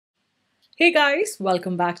Hey guys,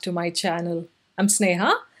 welcome back to my channel. I'm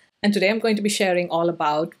Sneha, and today I'm going to be sharing all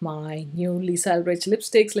about my new Lisa Eldridge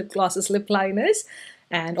lipsticks, lip glosses, lip liners,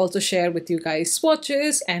 and also share with you guys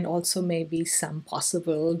swatches and also maybe some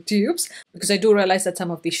possible dupes, because I do realize that some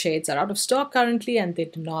of these shades are out of stock currently and they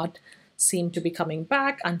do not seem to be coming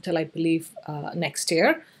back until I believe next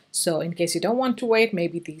year. So in case you don't want to wait,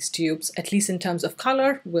 maybe these dupes, at least in terms of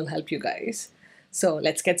color, will help you guys. So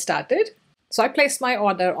let's get started. So I placed my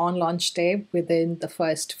order on launch day within the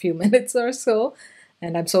first few minutes or so,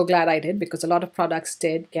 and I'm so glad I did because a lot of products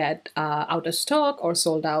did get out of stock or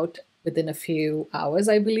sold out within a few hours,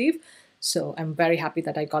 I believe. So I'm very happy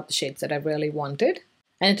that I got the shades that I really wanted.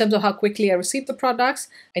 And in terms of how quickly I received the products,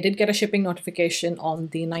 I did get a shipping notification on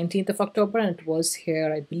the 19th of October, and it was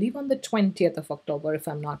here, I believe, on the 20th of October, if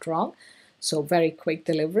I'm not wrong. So very quick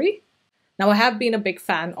delivery. Now, I have been a big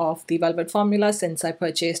fan of the Velvet formula since I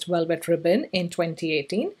purchased Velvet Ribbon in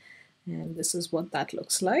 2018. And this is what that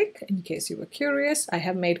looks like. In case you were curious, I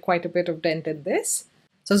have made quite a bit of dent in this.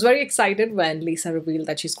 So I was very excited when Lisa revealed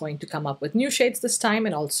that she's going to come up with new shades this time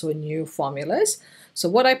and also new formulas. So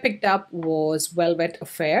what I picked up was Velvet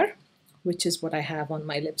Affair, which is what I have on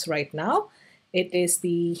my lips right now. It is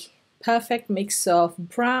the perfect mix of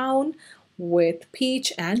brown with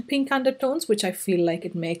peach and pink undertones, which I feel like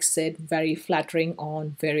it makes it very flattering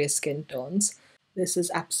on various skin tones. This is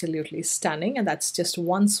absolutely stunning, and that's just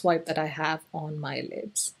one swipe that I have on my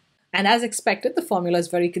lips. And as expected, the formula is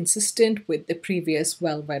very consistent with the previous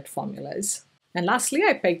Velvet formulas. And lastly,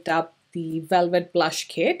 I picked up the Velvet Blush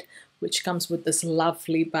Kit, which comes with this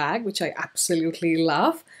lovely bag, which I absolutely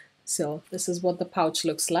love. So this is what the pouch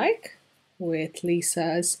looks like, with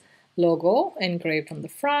Lisa's logo engraved on the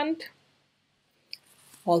front.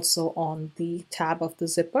 Also on the tab of the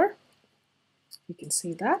zipper, you can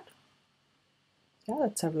see that. Yeah,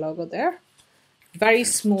 that's our logo there. Very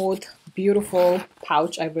smooth, beautiful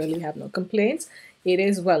pouch. I really have no complaints. It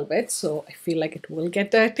is velvet, so I feel like it will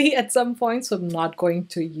get dirty at some point, so I'm not going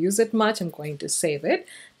to use it much. I'm going to save it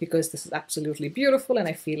because this is absolutely beautiful and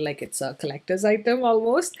I feel like it's a collector's item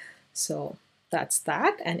almost. So that's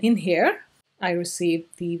that. And in here, I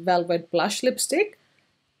received the Velvet Blush Lipstick.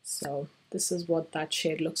 So this is what that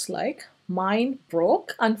shade looks like. Mine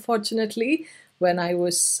broke, unfortunately, when I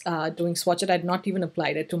was doing swatch it. I had not even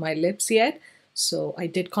applied it to my lips yet. So I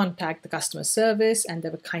did contact the customer service and they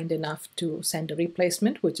were kind enough to send a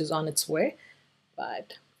replacement, which is on its way.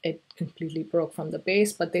 But it completely broke from the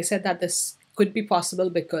base. But they said that this could be possible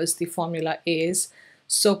because the formula is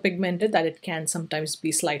so pigmented that it can sometimes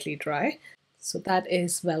be slightly dry. So that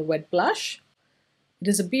is Velvet Blush. It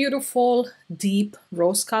is a beautiful, deep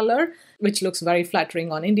rose color, which looks very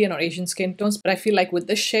flattering on Indian or Asian skin tones. But I feel like with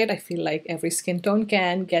this shade, I feel like every skin tone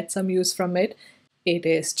can get some use from it. It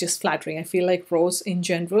is just flattering. I feel like rose in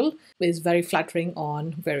general is very flattering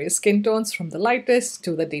on various skin tones, from the lightest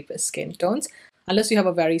to the deepest skin tones. Unless you have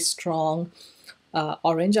a very strong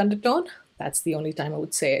orange undertone, that's the only time I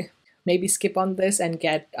would say maybe skip on this and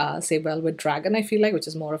get, say, Velvet Dragon, I feel like, which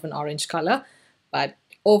is more of an orange color. But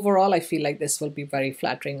overall, I feel like this will be very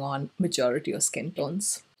flattering on majority of skin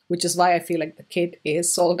tones, which is why I feel like the kit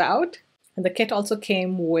is sold out. And the kit also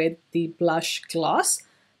came with the blush gloss.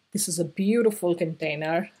 This is a beautiful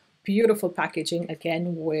container, beautiful packaging,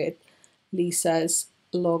 again with Lisa's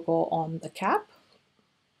logo on the cap.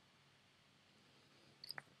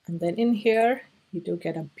 And then in here, you do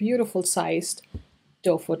get a beautiful sized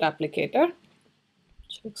doe foot applicator,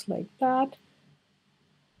 which looks like that,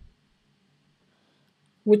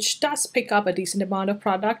 which does pick up a decent amount of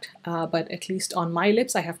product, but at least on my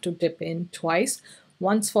lips, I have to dip in twice,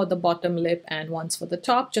 once for the bottom lip and once for the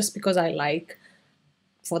top, just because I like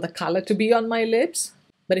for the color to be on my lips.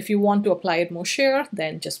 But if you want to apply it more sheer,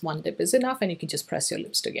 then just one dip is enough and you can just press your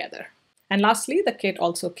lips together. And lastly, the kit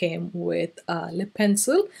also came with a lip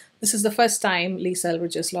pencil. This is the first time Lisa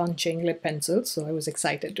Eldridge is launching lip pencils, so I was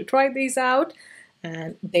excited to try these out,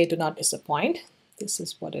 and they do not disappoint. This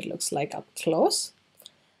is what it looks like up close.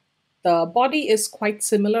 The body is quite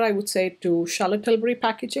similar, I would say, to Charlotte Tilbury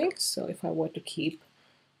packaging. So if I were to keep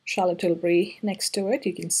Charlotte Tilbury next to it,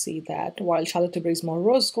 you can see that while Charlotte Tilbury is more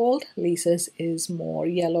rose gold, Lisa's is more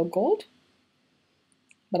yellow gold.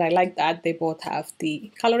 But I like that they both have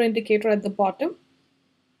the color indicator at the bottom.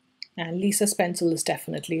 And Lisa's pencil is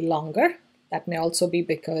definitely longer. That may also be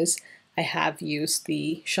because I have used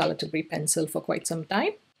the Charlotte Tilbury pencil for quite some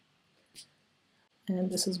time. And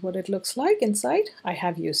this is what it looks like inside. I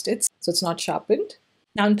have used it, so it's not sharpened.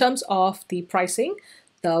 Now, in terms of the pricing,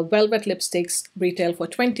 the Velvet lipsticks retail for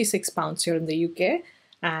 £26 here in the UK.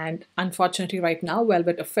 And unfortunately, right now,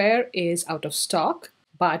 Velvet Affair is out of stock.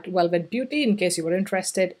 But Velvet Beauty, in case you were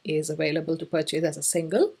interested, is available to purchase as a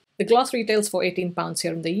single. The gloss retails for £18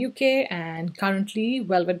 here in the UK, and currently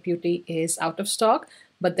Velvet Beauty is out of stock,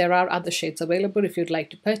 but there are other shades available if you'd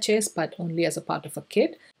like to purchase, but only as a part of a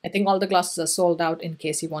kit. I think all the glosses are sold out in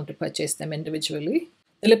case you want to purchase them individually.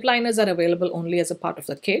 The lip liners are available only as a part of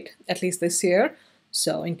the kit, at least this year.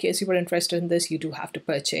 So in case you were interested in this, you do have to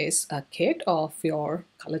purchase a kit of your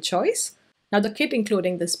color choice. Now the kit,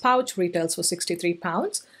 including this pouch, retails for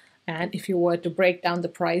 £63. And if you were to break down the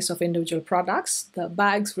price of individual products, the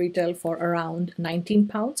bags retail for around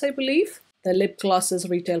 £19, I believe. The lip glosses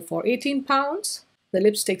retail for £18. The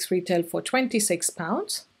lipsticks retail for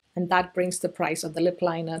 £26. And that brings the price of the lip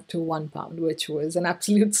liner to £1, which was an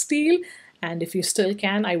absolute steal. And if you still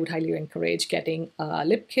can, I would highly encourage getting a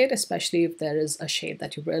lip kit, especially if there is a shade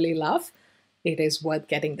that you really love. It is worth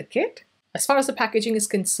getting the kit. As far as the packaging is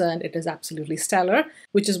concerned, it is absolutely stellar,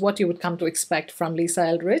 which is what you would come to expect from Lisa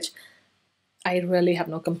Eldridge. I really have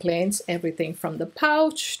no complaints. Everything from the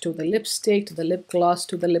pouch, to the lipstick, to the lip gloss,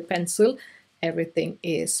 to the lip pencil, everything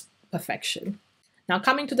is perfection. Now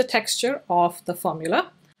coming to the texture of the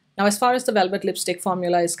formula. Now as far as the Velvet Lipstick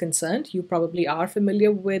formula is concerned, you probably are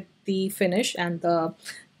familiar with the finish and the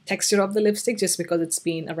texture of the lipstick just because it's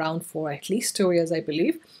been around for at least 2 years, I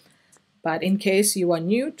believe. But in case you are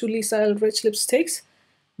new to Lisa Eldridge lipsticks,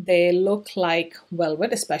 they look like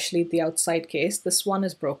velvet, especially the outside case. This one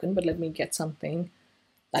is broken, but let me get something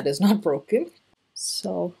that is not broken.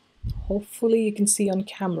 So hopefully you can see on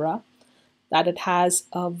camera that it has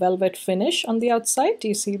a velvet finish on the outside. Do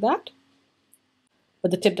you see that?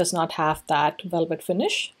 But the tip does not have that velvet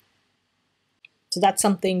finish. So that's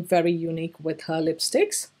something very unique with her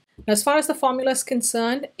lipsticks. Now, as far as the formula is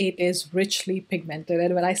concerned, it is richly pigmented.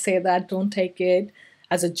 And when I say that, don't take it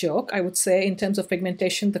as a joke. I would say in terms of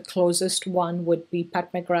pigmentation, the closest one would be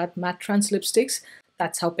Pat McGrath Matte Trans lipsticks.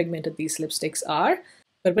 That's how pigmented these lipsticks are.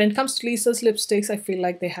 But when it comes to Lisa's lipsticks, I feel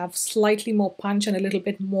like they have slightly more punch and a little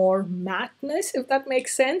bit more matteness, if that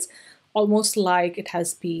makes sense. Almost like it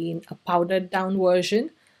has been a powdered down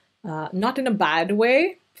version. Not in a bad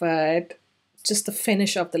way, but just the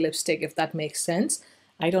finish of the lipstick, if that makes sense.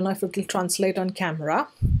 I don't know if it will translate on camera,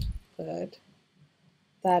 but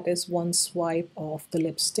that is one swipe of the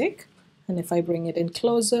lipstick. And if I bring it in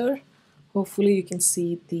closer, hopefully you can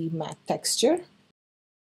see the matte texture.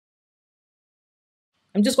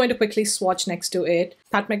 I'm just going to quickly swatch next to it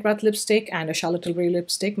Pat McGrath lipstick and a Charlotte Tilbury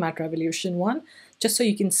lipstick, Matte Revolution one, just so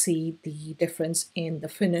you can see the difference in the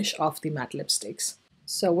finish of the matte lipsticks.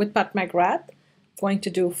 So with Pat McGrath, I'm going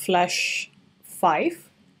to do Flesh 5.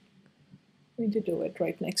 I'm going to do it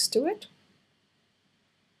right next to it.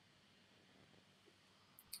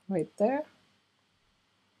 Right there.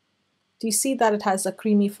 Do you see that it has a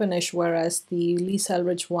creamy finish, whereas the Lisa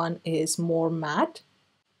Eldridge one is more matte?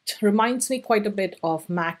 It reminds me quite a bit of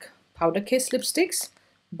MAC powder case lipsticks,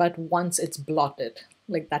 but once it's blotted,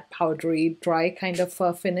 like that powdery, dry kind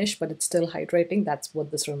of finish, but it's still hydrating. That's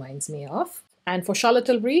what this reminds me of. And for Charlotte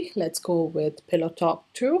Tilbury, let's go with Pillow Talk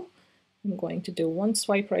 2. I'm going to do one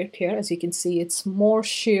swipe right here. As you can see, it's more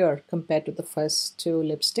sheer compared to the first two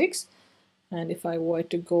lipsticks. And if I were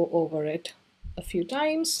to go over it a few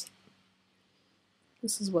times,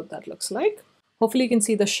 this is what that looks like. Hopefully you can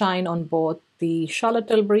see the shine on both the Charlotte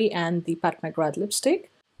Tilbury and the Pat McGrath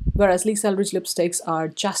lipstick, whereas Lisa Eldridge lipsticks are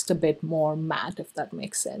just a bit more matte, if that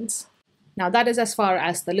makes sense. Now that is as far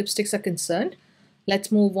as the lipsticks are concerned.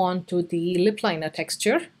 Let's move on to the lip liner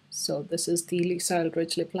texture. So this is the Lisa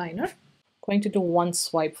Eldridge lip liner. Going to do one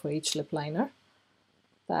swipe for each lip liner.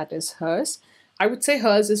 That is hers. I would say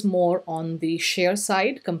hers is more on the sheer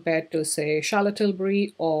side compared to, say, Charlotte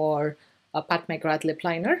Tilbury or a Pat McGrath lip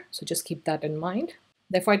liner. So just keep that in mind.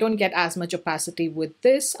 Therefore, I don't get as much opacity with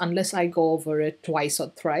this unless I go over it twice or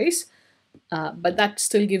thrice. But that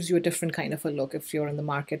still gives you a different kind of a look if you're in the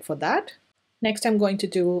market for that. Next, I'm going to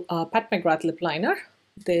do a Pat McGrath lip liner.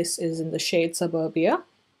 This is in the shade Suburbia.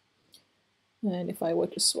 And if I were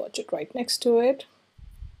to swatch it right next to it,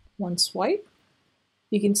 one swipe,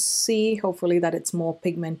 you can see hopefully that it's more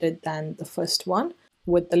pigmented than the first one.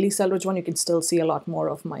 With the Lisa Eldridge one, you can still see a lot more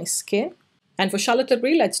of my skin. And for Charlotte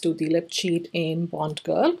Tilbury, let's do the lip cheat in Bond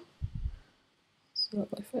Girl. So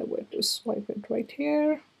if I were to swipe it right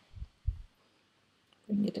here,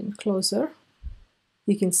 bring it in closer,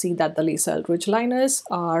 you can see that the Lisa Eldridge liners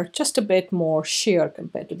are just a bit more sheer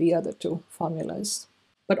compared to the other two formulas.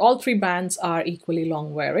 But all three brands are equally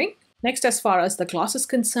long wearing. Next, as far as the gloss is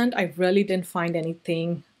concerned, I really didn't find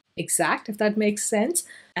anything exact, if that makes sense.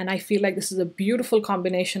 And I feel like this is a beautiful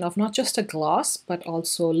combination of not just a gloss, but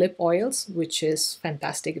also lip oils, which is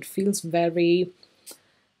fantastic. It feels very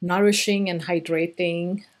nourishing and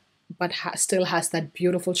hydrating, but still has that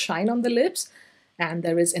beautiful shine on the lips. And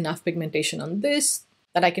there is enough pigmentation on this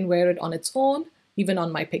that I can wear it on its own, even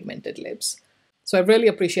on my pigmented lips. So I really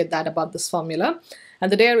appreciate that about this formula.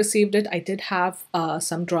 And the day I received it, I did have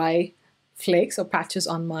some dry flakes or patches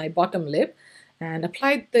on my bottom lip, and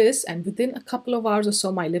applied this, and within a couple of hours or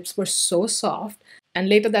so, my lips were so soft. And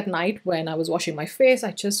later that night, when I was washing my face,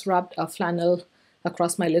 I just rubbed a flannel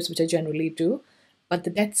across my lips, which I generally do. But the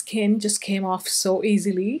dead skin just came off so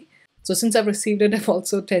easily. So since I've received it, I've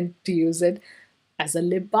also tend to use it as a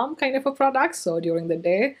lip balm kind of a product. So during the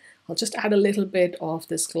day, I'll just add a little bit of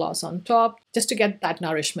this gloss on top just to get that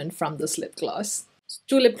nourishment from this lip gloss.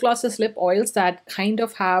 Two lip glosses, lip oils that kind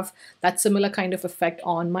of have that similar kind of effect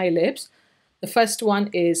on my lips. The first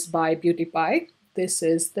one is by Beauty Pie. This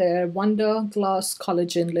is their Wonder Gloss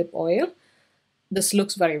Collagen Lip Oil. This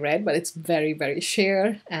looks very red, but it's very, very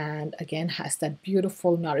sheer, and again has that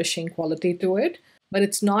beautiful nourishing quality to it. But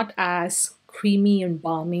it's not as creamy and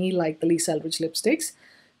balmy like the Lisa Eldridge lipsticks.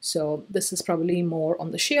 So this is probably more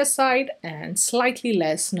on the sheer side and slightly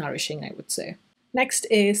less nourishing, I would say. Next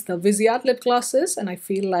is the Viseart lip glosses, and I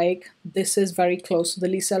feel like this is very close to the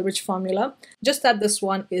Lisa Eldridge formula, just that this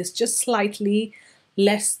one is just slightly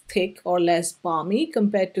less thick or less balmy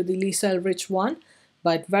compared to the Lisa Eldridge one,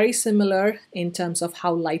 but very similar in terms of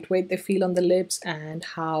how lightweight they feel on the lips and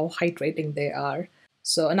how hydrating they are.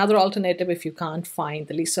 So another alternative if you can't find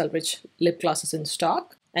the Lisa Eldridge lip glosses in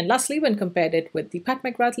stock. And lastly, when compared it with the Pat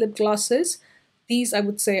McGrath lip glosses, these I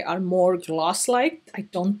would say are more gloss-like. I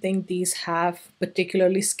don't think these have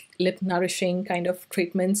particularly lip nourishing kind of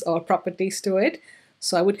treatments or properties to it.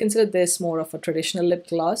 So I would consider this more of a traditional lip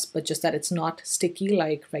gloss, but just that it's not sticky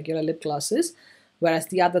like regular lip glosses. Whereas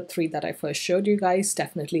the other three that I first showed you guys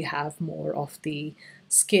definitely have more of the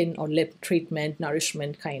skin or lip treatment,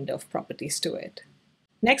 nourishment kind of properties to it.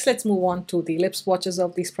 Next, let's move on to the lip swatches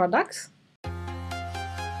of these products.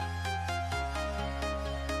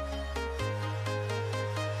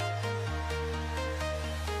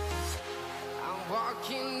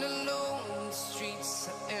 Walking alone, the streets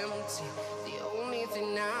are empty. The only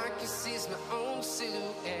thing I can see is my own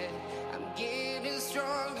silhouette. I'm getting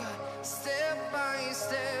stronger, step by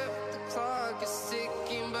step. The clock is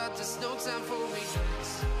ticking, but there's no time for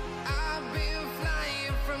regrets. I've been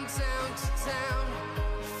flying from town to town,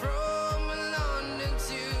 from London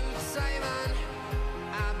to Taiwan.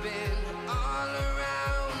 I've been all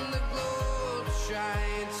around the globe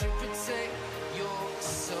trying to protect your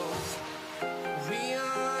soul. We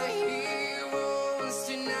are heroes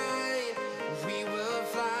tonight. We will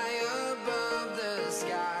fly above the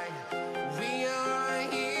sky. We are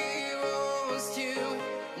heroes tonight.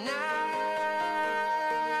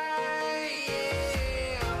 Yeah.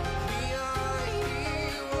 We are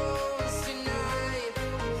heroes tonight.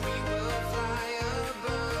 We will fly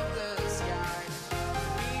above the sky.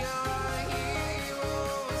 We are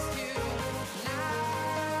heroes tonight.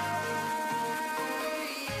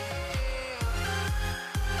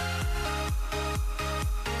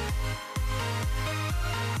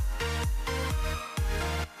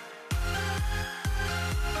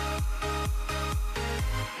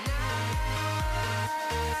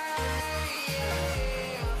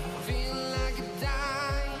 Feel like a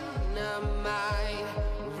dynamite,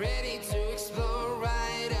 ready to explode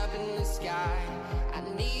right up in the sky. I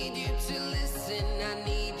need you to listen, I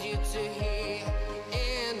need you to hear,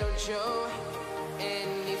 and don't show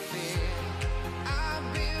any fear.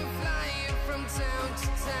 I've been flying from town to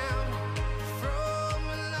town, from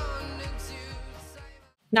London to Taiwan.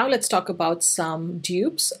 Now let's talk about some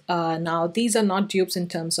dupes. Now these are not dupes in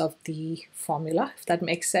terms of the formula, if that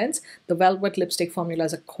makes sense. The velvet lipstick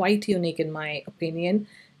formulas are quite unique in my opinion,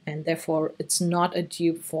 and therefore it's not a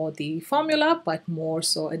dupe for the formula, but more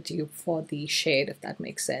so a dupe for the shade, if that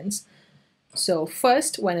makes sense. So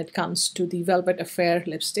first, when it comes to the Velvet Affair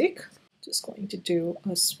lipstick, just going to do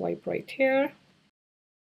a swipe right here.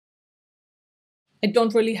 I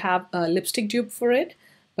don't really have a lipstick dupe for it,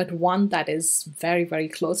 but one that is very, very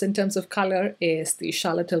close in terms of color is the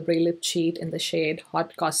Charlotte Tilbury Lip Cheat in the shade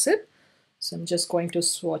Hot Gossip. So I'm just going to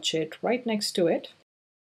swatch it right next to it,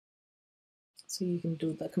 so you can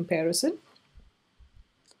do the comparison.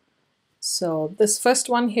 So this first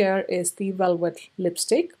one here is the Velvet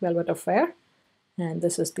lipstick, Velvet Affair, and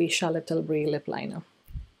this is the Charlotte Tilbury lip liner.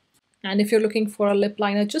 And if you're looking for a lip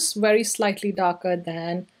liner just very slightly darker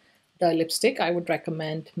than the lipstick, I would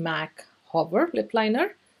recommend MAC Hover lip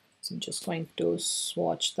liner. So I'm just going to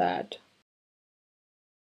swatch that,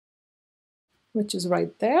 which is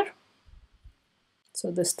right there.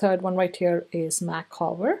 So this third one right here is MAC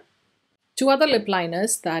Hover. Two other lip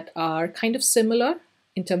liners that are kind of similar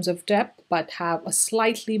in terms of depth, but have a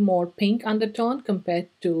slightly more pink undertone compared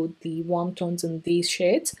to the warm tones in these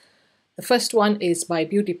shades. The first one is by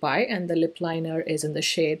Beauty Pie, and the lip liner is in the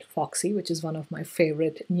shade Foxy, which is one of my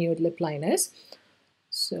favorite nude lip liners.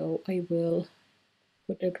 So I will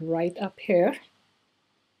put it right up here.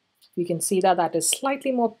 You can see that that is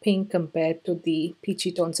slightly more pink compared to the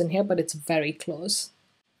peachy tones in here, but it's very close.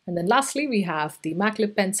 And then lastly, we have the MAC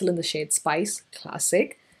lip pencil in the shade Spice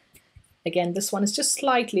Classic. Again, this one is just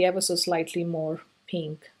slightly, ever so slightly more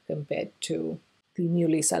pink compared to the new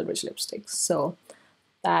Lisa Eldridge lipsticks. So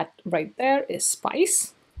that right there is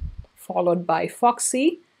Spice, followed by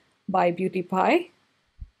Foxy by Beauty Pie.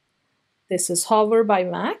 This is Hover by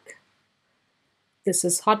MAC. This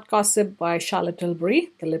is Hot Gossip by Charlotte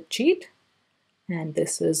Tilbury, the lip cheat. And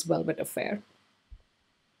this is Velvet Affair.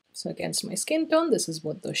 So against my skin tone, this is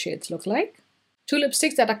what those shades look like. Two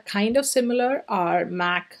lipsticks that are kind of similar are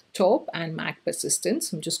MAC Taupe and MAC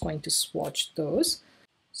Persistence. I'm just going to swatch those.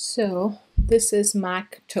 So this is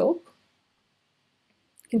MAC Taupe.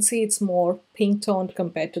 You can see it's more pink toned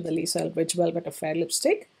compared to the Lisa Eldridge Velvet Affair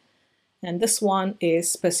lipstick. And this one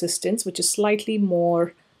is Persistence, which is slightly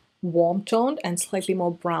more warm toned and slightly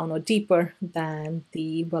more brown or deeper than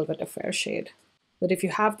the Velvet Affair shade. But if you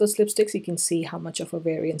have those lipsticks, you can see how much of a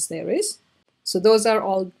variance there is. So those are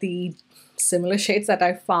all the similar shades that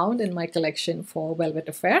I found in my collection for Velvet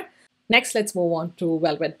Affair. Next, let's move on to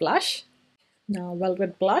Velvet Blush. Now,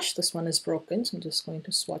 Velvet Blush, this one is broken, so I'm just going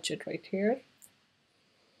to swatch it right here.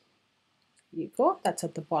 Here you go, that's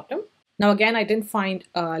at the bottom. Now again, I didn't find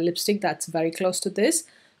a lipstick that's very close to this,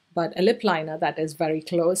 but a lip liner that is very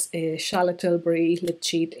close is Charlotte Tilbury Lip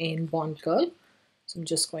Cheat in Bond Girl. So I'm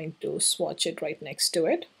just going to swatch it right next to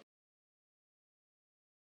it.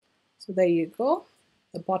 So there you go.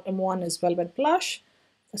 The bottom one is Velvet Blush.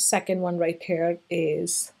 The second one right here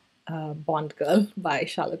is Bond Girl by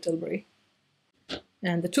Charlotte Tilbury.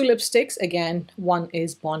 And the two lipsticks, again, one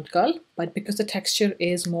is Bond Girl, but because the texture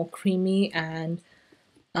is more creamy and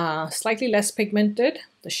slightly less pigmented,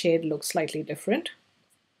 the shade looks slightly different.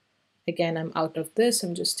 Again, I'm out of this.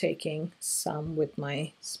 I'm just taking some with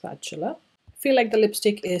my spatula. I feel like the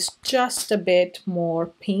lipstick is just a bit more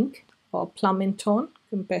pink or plum in tone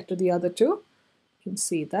compared to the other two. You can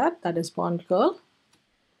see that. That is Bond Girl.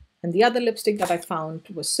 And the other lipstick that I found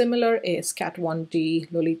was similar is Kat Von D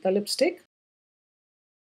Lolita lipstick.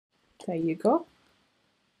 There you go.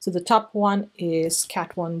 So the top one is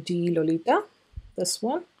Kat Von D Lolita, this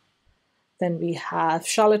one. Then we have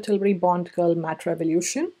Charlotte Tilbury Bond Girl Matte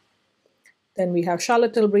Revolution. Then we have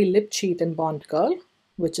Charlotte Tilbury Lip Cheat in Bond Girl,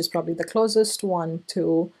 which is probably the closest one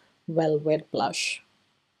to Velvet Blush.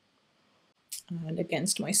 And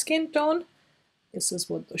against my skin tone, this is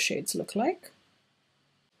what the shades look like.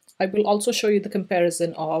 I will also show you the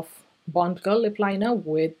comparison of Bond Girl lip liner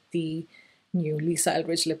with the new Lisa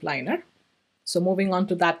Eldridge lip liner. So moving on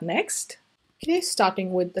to that next. Okay,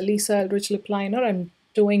 starting with the Lisa Eldridge lip liner, I'm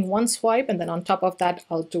doing one swipe, and then on top of that,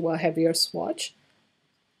 I'll do a heavier swatch.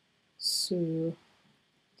 So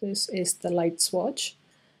this is the light swatch.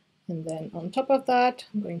 And then on top of that,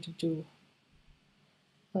 I'm going to do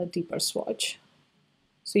a deeper swatch.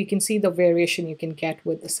 So you can see the variation you can get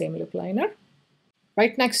with the same lip liner.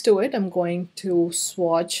 Right next to it, I'm going to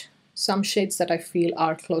swatch some shades that I feel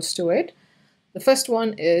are close to it. The first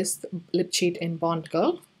one is the Lip Cheat in Bond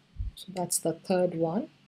Girl. So that's the third one.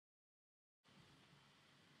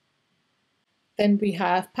 Then we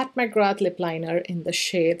have Pat McGrath lip liner in the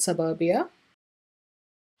shade Suburbia,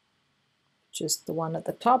 which is the one at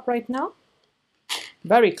the top right now.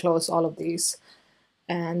 Very close, all of these.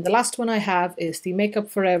 And the last one I have is the Makeup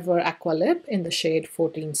Forever Aqua Lip in the shade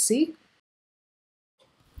 14C.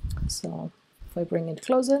 So if I bring it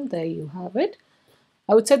closer, there you have it.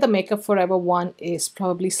 I would say the Makeup Forever one is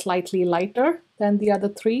probably slightly lighter than the other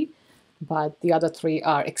three, but the other three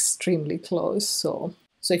are extremely close. So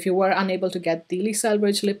if you were unable to get the Lisa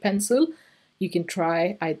Eldridge lip pencil, you can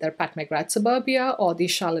try either Pat McGrath Suburbia or the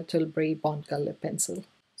Charlotte Tilbury Bond Girl lip pencil.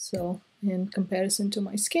 So in comparison to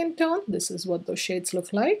my skin tone, this is what those shades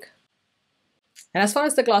look like. And as far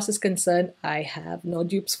as the gloss is concerned, I have no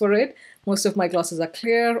dupes for it. Most of my glosses are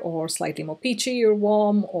clear or slightly more peachy or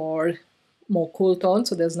warm or more cool tone,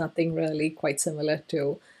 so there's nothing really quite similar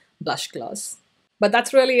to blush gloss. But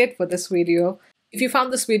that's really it for this video. If you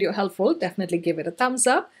found this video helpful, definitely give it a thumbs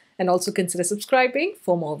up and also consider subscribing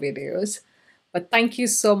for more videos. But thank you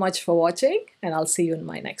so much for watching, and I'll see you in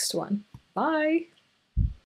my next one. Bye!